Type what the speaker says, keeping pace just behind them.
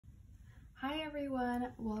Hi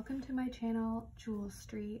everyone, welcome to my channel, Jules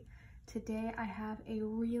Street. Today I have a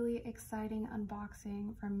really exciting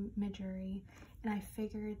unboxing from Mejuri, and I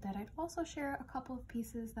figured that I'd also share a couple of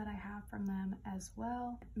pieces that I have from them as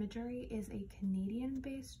well. Mejuri is a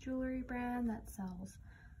Canadian-based jewelry brand that sells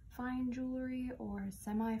fine jewelry or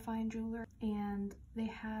semi-fine jewelry, and they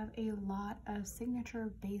have a lot of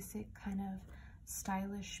signature basic kind of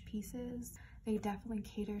stylish pieces. They definitely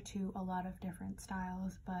cater to a lot of different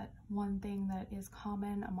styles, but one thing that is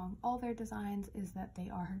common among all their designs is that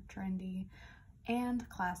they are trendy and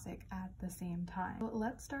classic at the same time. So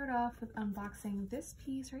let's start off with unboxing this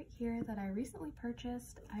piece right here that I recently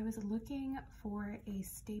purchased. I was looking for a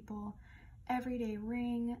staple everyday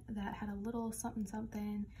ring that had a little something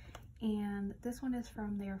something, and this one is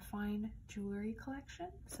from their fine jewelry collection.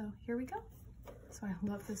 So here we go. So I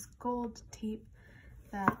love this gold tape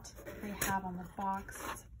that they have on the box.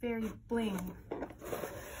 It's very bling.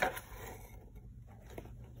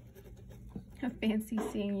 Fancy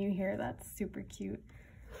seeing you here. That's super cute.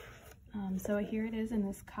 So here it is in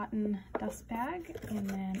this cotton dust bag, and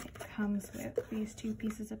then it comes with these two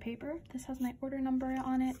pieces of paper. This has my order number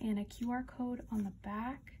on it and a QR code on the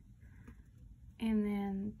back. And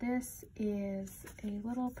then this is a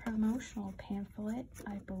little promotional pamphlet,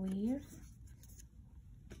 I believe.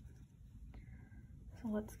 So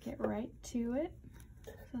let's get right to it.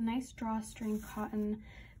 So nice drawstring cotton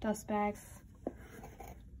dust bags.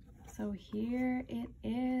 So here it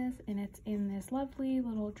is, and it's in this lovely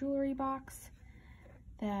little jewelry box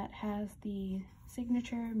that has the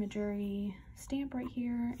signature Mejuri stamp right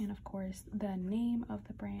here, and of course the name of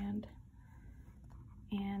the brand.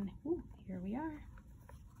 And ooh, here we are.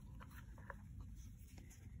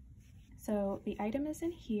 So the item is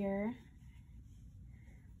in here.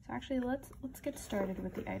 So actually, let's get started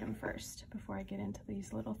with the item first before I get into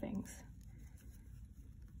these little things.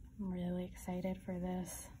 I'm really excited for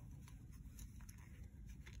this.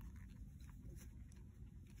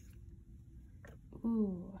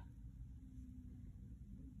 Ooh.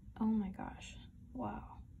 Oh my gosh. Wow.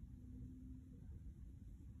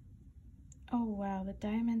 Oh wow, the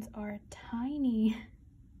diamonds are tiny,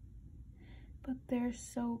 but they're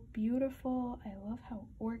so beautiful. I love how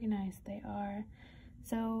organized they are.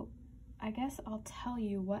 So I guess I'll tell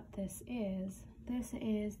you what this is. This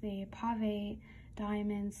is the Pave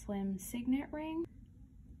Diamond Slim Signet Ring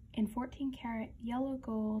in 14 karat yellow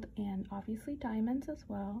gold, and obviously diamonds as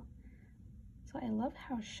well. So I love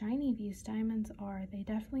how shiny these diamonds are. They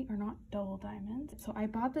definitely are not dull diamonds. So I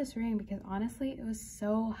bought this ring because honestly it was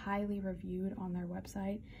so highly reviewed on their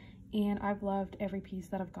website, and I've loved every piece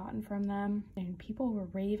that I've gotten from them, and people were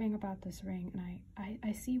raving about this ring, and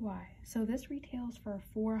I see why. So this retails for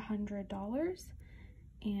 $400,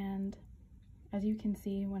 and as you can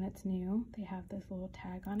see, when it's new, they have this little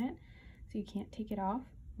tag on it, so you can't take it off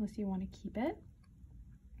unless you want to keep it.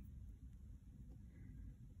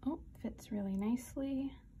 Oh, fits really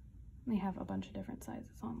nicely. They have a bunch of different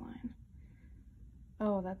sizes online.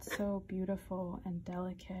 Oh, that's so beautiful and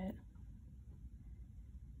delicate.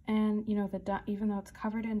 And you know, even though it's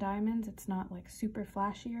covered in diamonds, it's not like super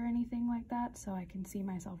flashy or anything like that, so I can see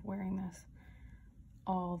myself wearing this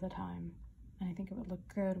all the time, and I think it would look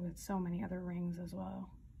good with so many other rings as well.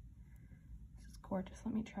 This is gorgeous.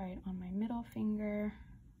 Let me try it on my middle finger.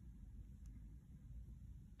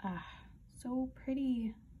 Ah, so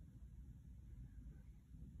pretty.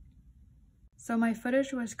 So my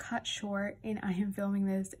footage was cut short, and I am filming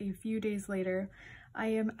this a few days later. I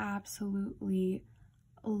am absolutely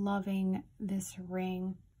loving this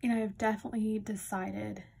ring, and I've definitely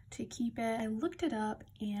decided to keep it. I looked it up,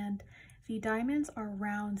 and the diamonds are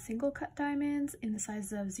round single cut diamonds in the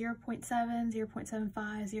sizes of 0.7, 0.75,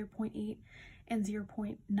 0.8, and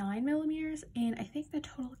 0.9 millimeters, and I think the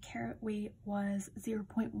total carat weight was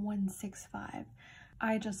 0.165.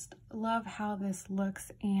 I just love how this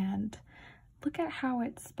looks, and look at how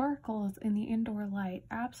it sparkles in the indoor light.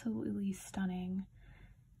 Absolutely stunning.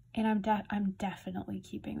 And I'm definitely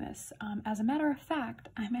keeping this. As a matter of fact,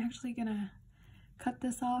 I'm actually gonna cut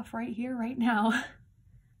this off right here, right now.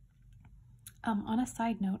 On a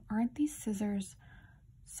side note, aren't these scissors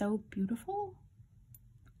so beautiful?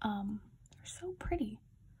 They're so pretty.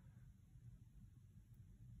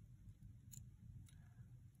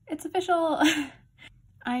 It's official.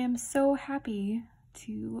 I am so happy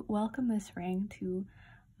to welcome this ring to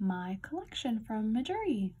my collection from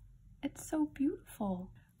Mejuri. It's so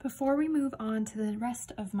beautiful. Before we move on to the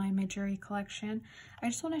rest of my Mejuri collection, I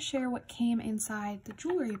just want to share what came inside the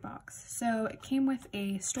jewelry box. So it came with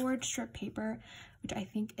a storage strip paper, which I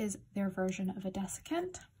think is their version of a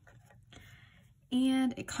desiccant.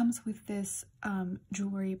 And it comes with this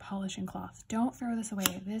jewelry polishing cloth. Don't throw this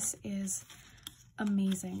away. This is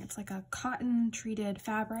amazing. It's like a cotton treated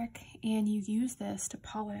fabric, and you use this to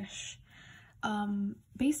polish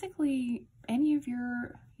basically any of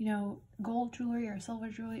your, you know, gold jewelry or silver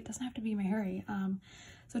jewelry. It doesn't have to be Mejuri.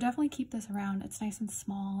 So definitely keep this around. It's nice and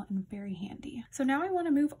small and very handy. So now I want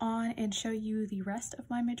to move on and show you the rest of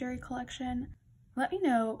my Mejuri collection. Let me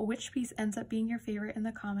know which piece ends up being your favorite in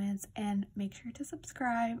the comments, and make sure to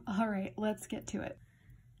subscribe. All right, let's get to it.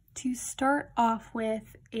 To start off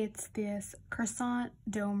with, it's this Croissant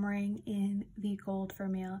Dôme ring in the gold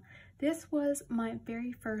Vermeil. This was my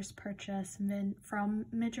very first purchase from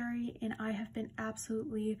Mejuri, and I have been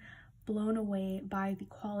absolutely blown away by the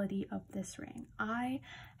quality of this ring. I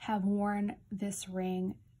have worn this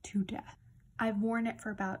ring to death. I've worn it for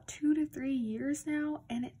about 2 to 3 years now,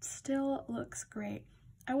 and it still looks great.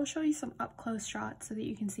 I will show you some up close shots so that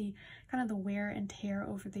you can see kind of the wear and tear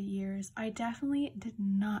over the years. I definitely did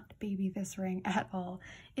not baby this ring at all.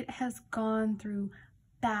 It has gone through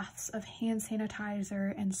baths of hand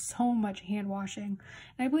sanitizer and so much hand washing,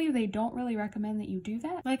 and I believe they don't really recommend that you do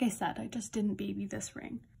that. Like I said, I just didn't baby this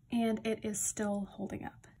ring, and it is still holding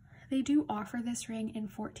up. They do offer this ring in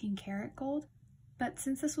 14 karat gold, but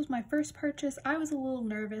since this was my first purchase, I was a little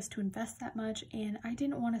nervous to invest that much, and I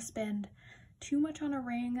didn't want to spend too much on a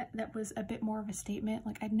ring that was a bit more of a statement.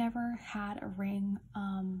 Like, I'd never had a ring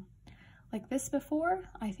like this before.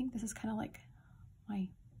 I think this is kind of like my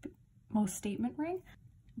most statement ring,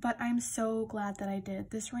 but I'm so glad that I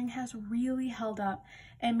did. This ring has really held up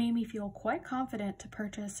and made me feel quite confident to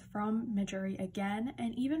purchase from Mejuri again,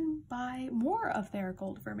 and even buy more of their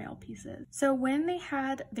gold Vermeil pieces. So when they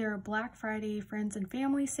had their Black Friday Friends and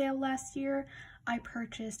Family sale last year, I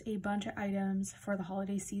purchased a bunch of items for the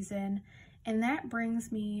holiday season. And that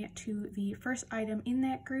brings me to the first item in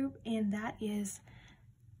that group, and that is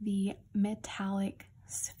the metallic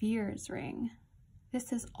spheres ring.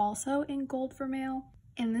 This is also in gold Vermeil,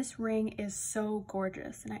 and this ring is so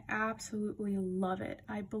gorgeous, and I absolutely love it.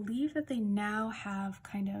 I believe that they now have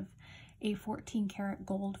kind of a 14 karat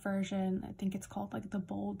gold version. I think it's called like the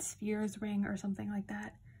bold spheres ring or something like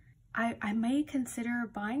that. I may consider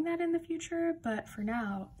buying that in the future, but for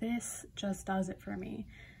now, this just does it for me.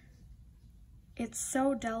 It's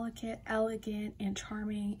so delicate, elegant, and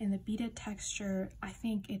charming, and the beaded texture, I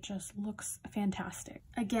think it just looks fantastic.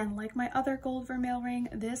 Again, like my other gold Vermeil ring,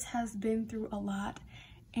 this has been through a lot,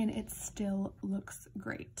 and it still looks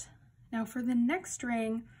great. Now for the next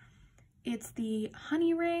ring, it's the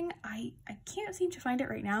honey ring. I can't seem to find it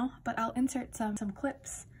right now, but I'll insert some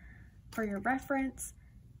clips for your reference.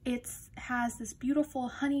 It has this beautiful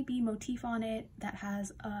honeybee motif on it that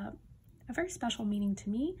has a very special meaning to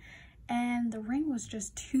me. And the ring was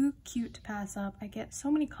just too cute to pass up. I get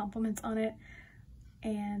so many compliments on it,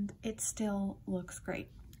 and it still looks great.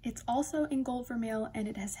 It's also in gold Vermeil, and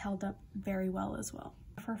it has held up very well as well.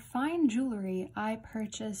 For fine jewelry, I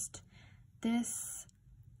purchased this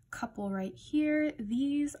couple right here.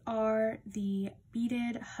 These are the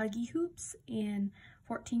beaded huggy hoops in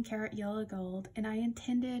 14 karat yellow gold, and I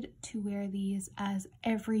intended to wear these as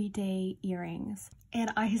everyday earrings,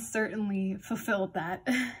 and I certainly fulfilled that.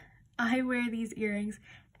 I wear these earrings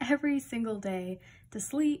every single day to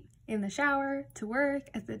sleep, in the shower, to work,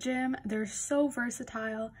 at the gym. They're so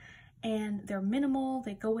versatile, and they're minimal,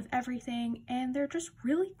 they go with everything, and they're just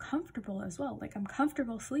really comfortable as well. Like, I'm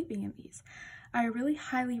comfortable sleeping in these. I really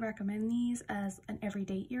highly recommend these as an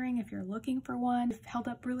everyday earring if you're looking for one. They've held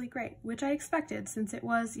up really great, which I expected since it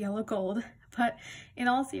was yellow gold. But in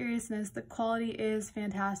all seriousness, the quality is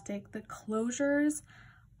fantastic. The closures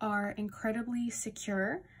are incredibly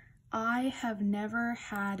secure. I have never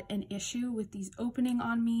had an issue with these opening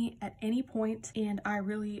on me at any point, and I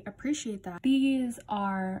really appreciate that. These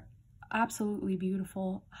are absolutely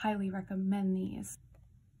beautiful. Highly recommend these.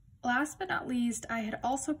 Last but not least, I had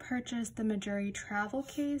also purchased the Mejuri travel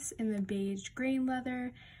case in the beige grain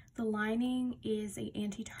leather. The lining is a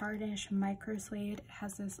anti-tarnish micro suede. It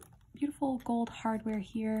has this beautiful gold hardware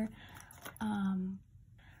here.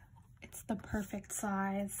 It's the perfect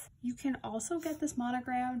size. You can also get this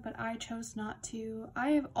monogrammed, but I chose not to. I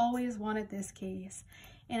have always wanted this case,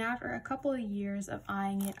 and after a couple of years of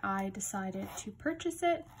eyeing it, I decided to purchase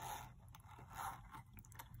it.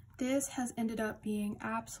 This has ended up being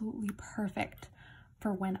absolutely perfect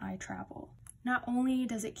for when I travel. Not only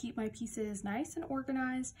does it keep my pieces nice and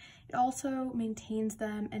organized, it also maintains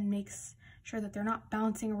them and makes sure that they're not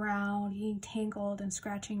bouncing around, getting tangled and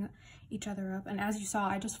scratching each other up. And as you saw,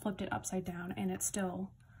 I just flipped it upside down, and it's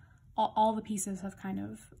still, all the pieces have kind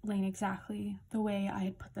of lain exactly the way I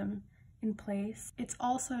had put them in place. It's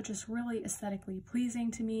also just really aesthetically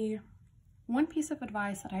pleasing to me. One piece of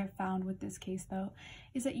advice that I have found with this case though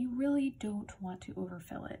is that you really don't want to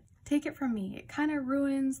overfill it. Take it from me, it kind of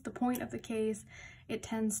ruins the point of the case. It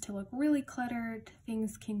tends to look really cluttered,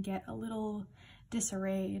 things can get a little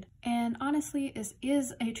disarrayed. And honestly, this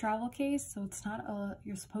is a travel case, so it's not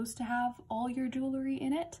you're supposed to have all your jewelry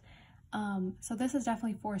in it. So this has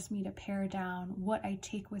definitely forced me to pare down what I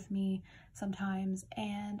take with me sometimes,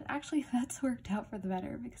 and actually that's worked out for the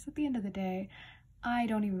better, because at the end of the day, I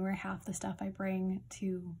don't even wear half the stuff I bring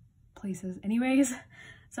to places anyways,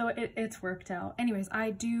 so it's worked out. Anyways,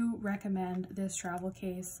 I do recommend this travel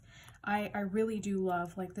case. I really do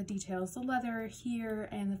love like the details, the leather here,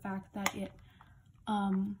 and the fact that it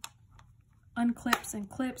unclips and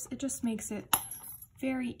clips. It just makes it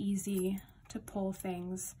very easy to pull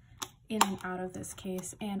things in and out of this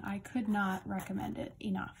case, and I could not recommend it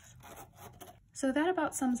enough. So that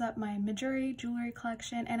about sums up my Mejuri jewelry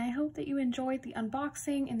collection, and I hope that you enjoyed the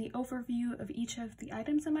unboxing and the overview of each of the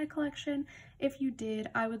items in my collection. If you did,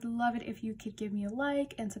 I would love it if you could give me a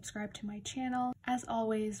like and subscribe to my channel. As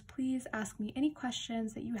always, please ask me any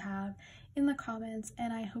questions that you have in the comments,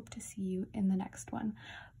 and I hope to see you in the next one.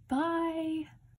 Bye!